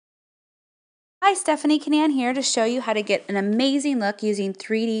Hi, Stephanie Canan here to show you how to get an amazing look using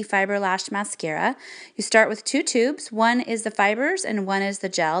 3D Fiber Lash Mascara. You start with two tubes. One is the fibers and one is the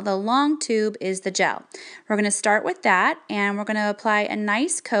gel. The long tube is the gel. We're going to start with that and we're going to apply a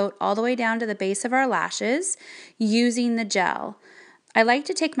nice coat all the way down to the base of our lashes using the gel. I like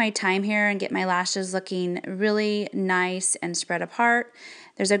to take my time here and get my lashes looking really nice and spread apart.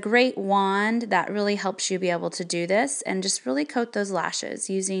 There's a great wand that really helps you be able to do this and just really coat those lashes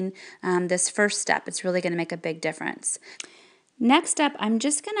using this first step. It's really going to make a big difference. Next up, I'm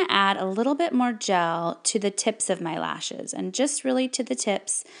just going to add a little bit more gel to the tips of my lashes, and just really to the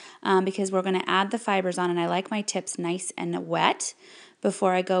tips because we're going to add the fibers on, and I like my tips nice and wet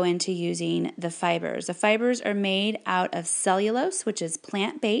before I go into using the fibers. The fibers are made out of cellulose, which is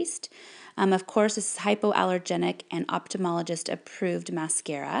plant-based. Of course, this is hypoallergenic and ophthalmologist approved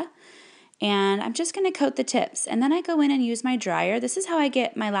mascara. And I'm just going to coat the tips, and then I go in and use my dryer. This is how I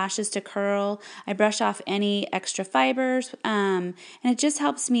get my lashes to curl. I brush off any extra fibers, and it just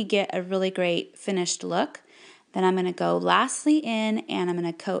helps me get a really great finished look. Then I'm going to go lastly in and I'm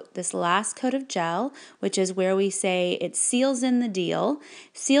going to coat this last coat of gel, which is where we say it seals in the deal,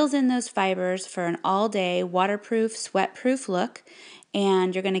 seals in those fibers for an all-day waterproof, sweat-proof look,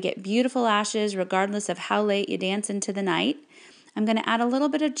 and you're going to get beautiful lashes regardless of how late you dance into the night. I'm going to add a little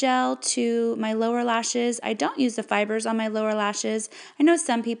bit of gel to my lower lashes. I don't use the fibers on my lower lashes. I know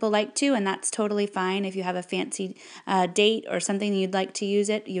some people like to, and that's totally fine. If you have a fancy date or something you'd like to use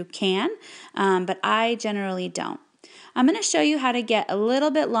it, you can, but I generally don't. I'm going to show you how to get a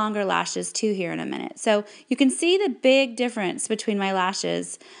little bit longer lashes too here in a minute. So you can see the big difference between my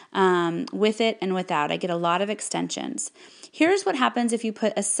lashes with it and without. I get a lot of extensions. Here's what happens if you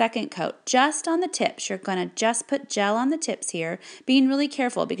put a second coat just on the tips. You're going to just put gel on the tips here, being really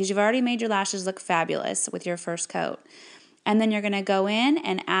careful because you've already made your lashes look fabulous with your first coat. And then you're going to go in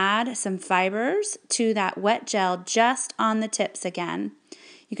and add some fibers to that wet gel just on the tips again.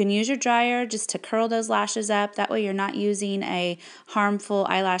 You can use your dryer just to curl those lashes up. That way you're not using a harmful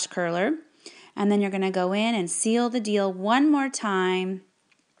eyelash curler. And then you're going to go in and seal the deal one more time,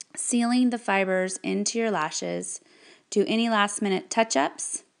 sealing the fibers into your lashes. Do any last minute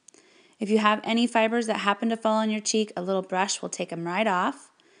touch-ups. If you have any fibers that happen to fall on your cheek, a little brush will take them right off.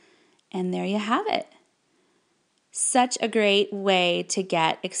 And there you have it. Such a great way to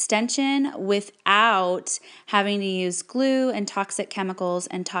get extension without having to use glue and toxic chemicals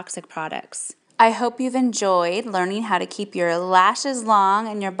and toxic products. I hope you've enjoyed learning how to keep your lashes long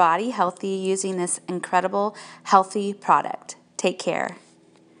and your body healthy using this incredible healthy product. Take care.